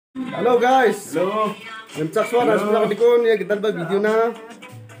Halo guys. Halo. Nemcak suara sebelah dikun ya kita buat video na.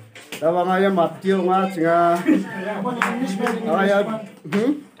 Tawa nga ya matyo nga singa. Ay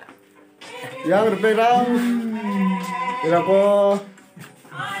yang berperang. Kira ko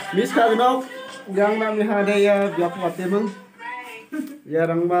Miss Kalimau yang nami hada ya biak patemeng.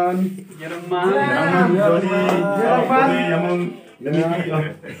 Yarangman.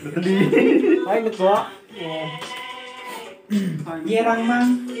 Ay nako.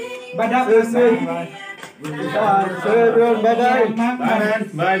 Yerangman badak Everyone, bye-bye.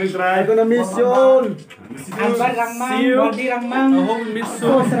 Bye, Mitra. I'm gonna miss you all. Albar Rangman, Wadi Rangman,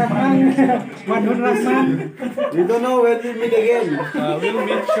 Sos Rangman, Wadun Rangman. We don't know when we'll meet again. We'll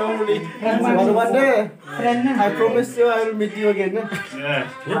meet shortly. One day, Friend na. I promise you I will meet you again. Yeah.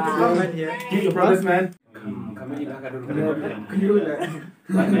 Keep your promise, man.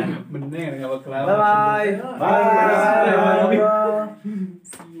 Bye-bye. Bye.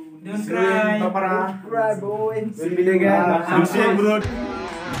 Don't cry. Cry, boy. We'll meet again. Good seeing, bro.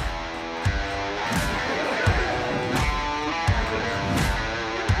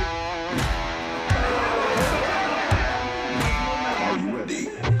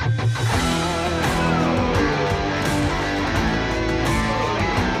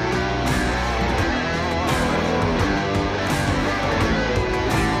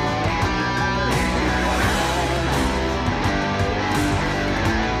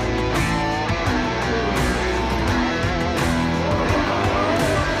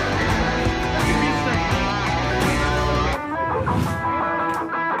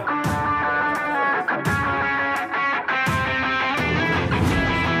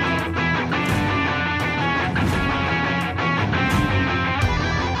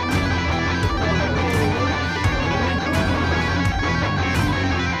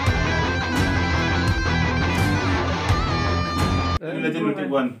 We'll take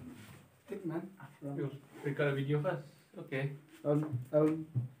one. Take man. Record a video first. Okay. I'll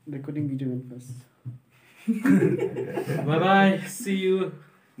recording video first. Bye bye. See you.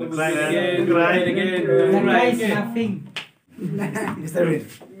 Don't cry, man. Again. Don't cry. Again. Don't Don't cry cry is again. nothing.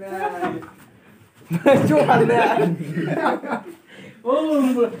 Jual dia. Oh,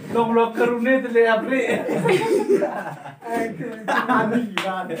 long locker ni terlihat apri.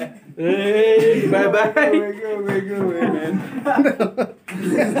 Hey, bye bye. Man.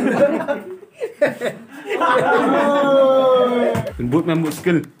 Boot man, boot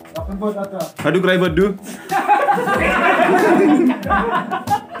skill. Apa buat apa? How do cry but do?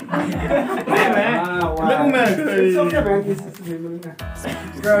 Look, man.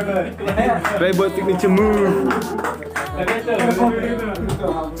 Cry but signature move.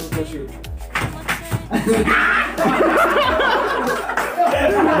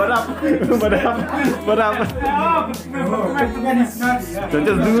 Badap.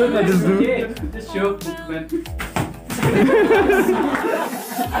 Just do it. Just do it. Just show man.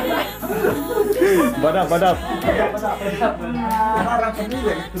 Badap.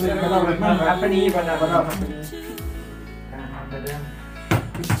 Apa ni pada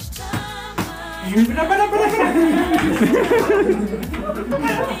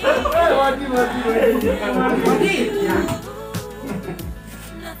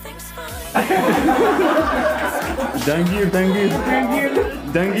Jangir, man.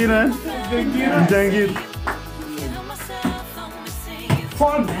 Jangir.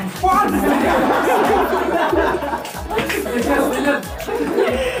 Fall.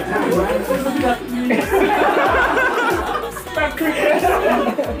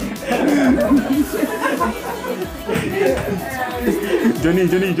 Johnny.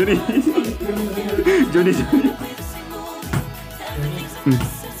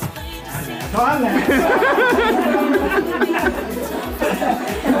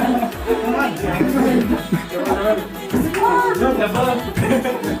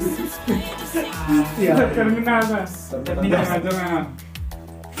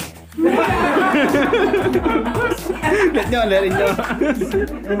 Let it go.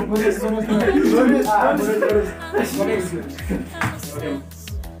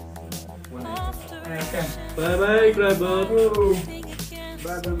 Bye bye, Crabber.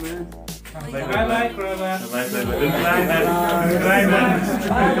 Bye man. Bye bye, Crabber. Don't cry, man.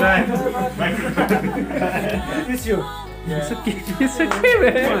 Miss you. It's okay,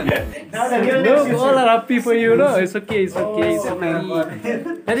 man. No, all are happy for you, no? It's okay.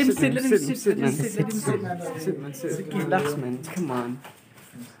 Let him sit. Sit, man. Relax, man. Come on.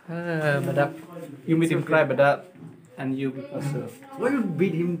 Badap. You made him cry, Badap. And you also. Why you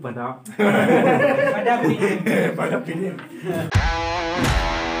beat him, Badap? Pada pilih.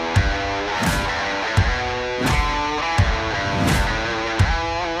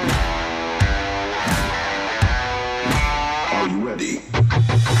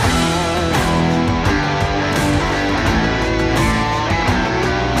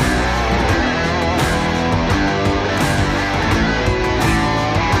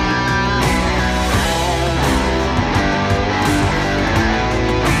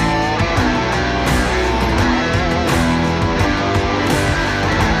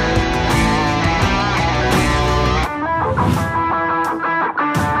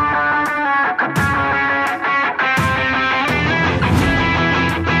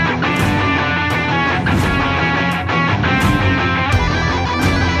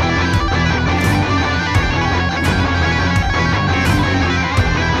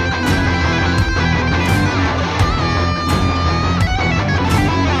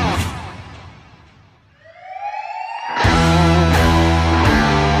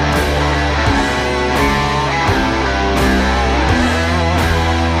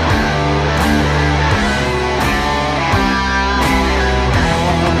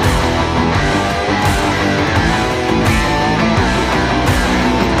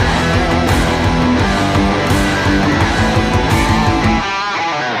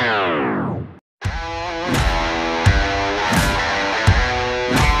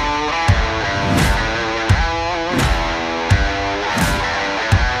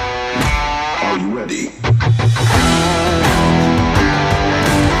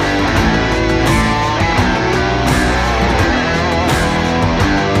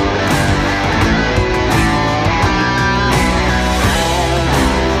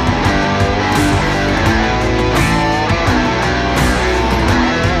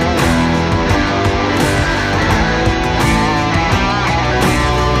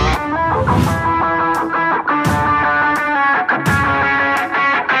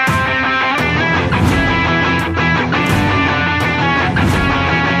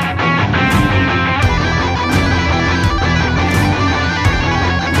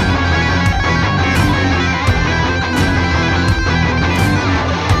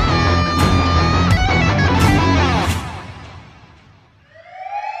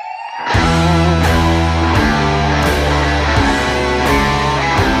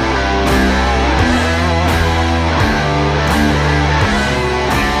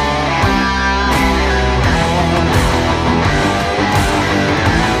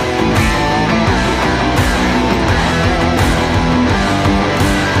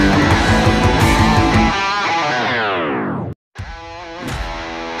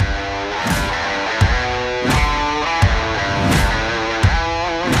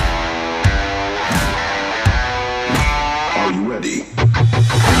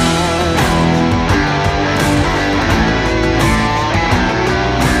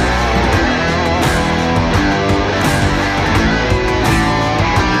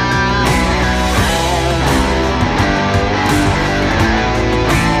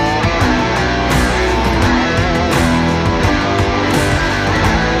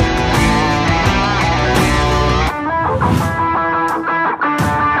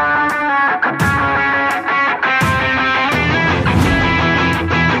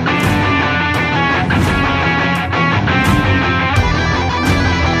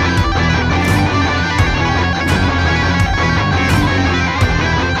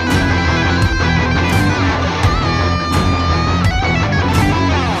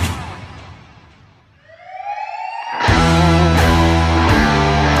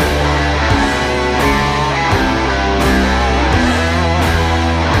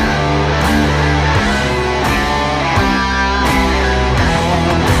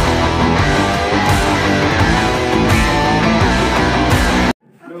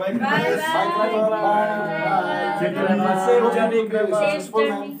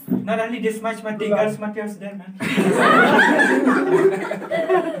 Not only this much, but the girls' materials there, man.